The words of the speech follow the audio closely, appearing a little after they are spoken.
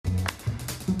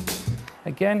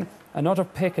Again, another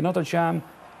pick, another jam.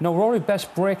 Now, Rory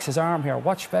Best breaks his arm here.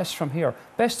 Watch Best from here.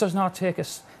 Best does not take a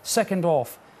second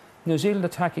off. New Zealand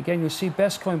attack again. You see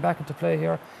Best coming back into play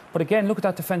here. But again, look at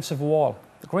that defensive wall.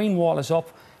 The green wall is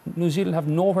up. New Zealand have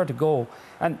nowhere to go.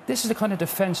 And this is the kind of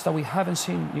defence that we haven't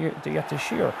seen yet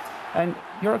this year. And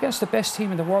you're against the best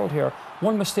team in the world here.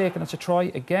 One mistake and it's a try.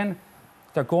 Again,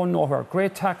 they're going nowhere.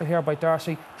 Great tackle here by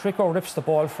Darcy. Tricko rips the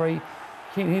ball free.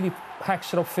 Healy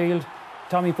hacks it upfield.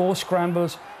 Tommy Bowe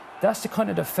scrambles. That's the kind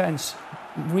of defence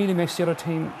really makes the other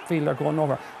team feel they're going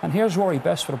over. And here's Rory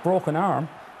Best with a broken arm,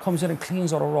 comes in and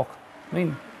cleans out a ruck. I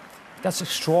mean, that's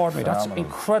extraordinary. Phenomenal. That's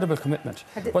incredible commitment.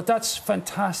 But that's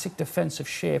fantastic defensive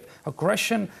shape,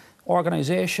 aggression,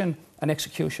 organisation and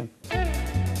execution.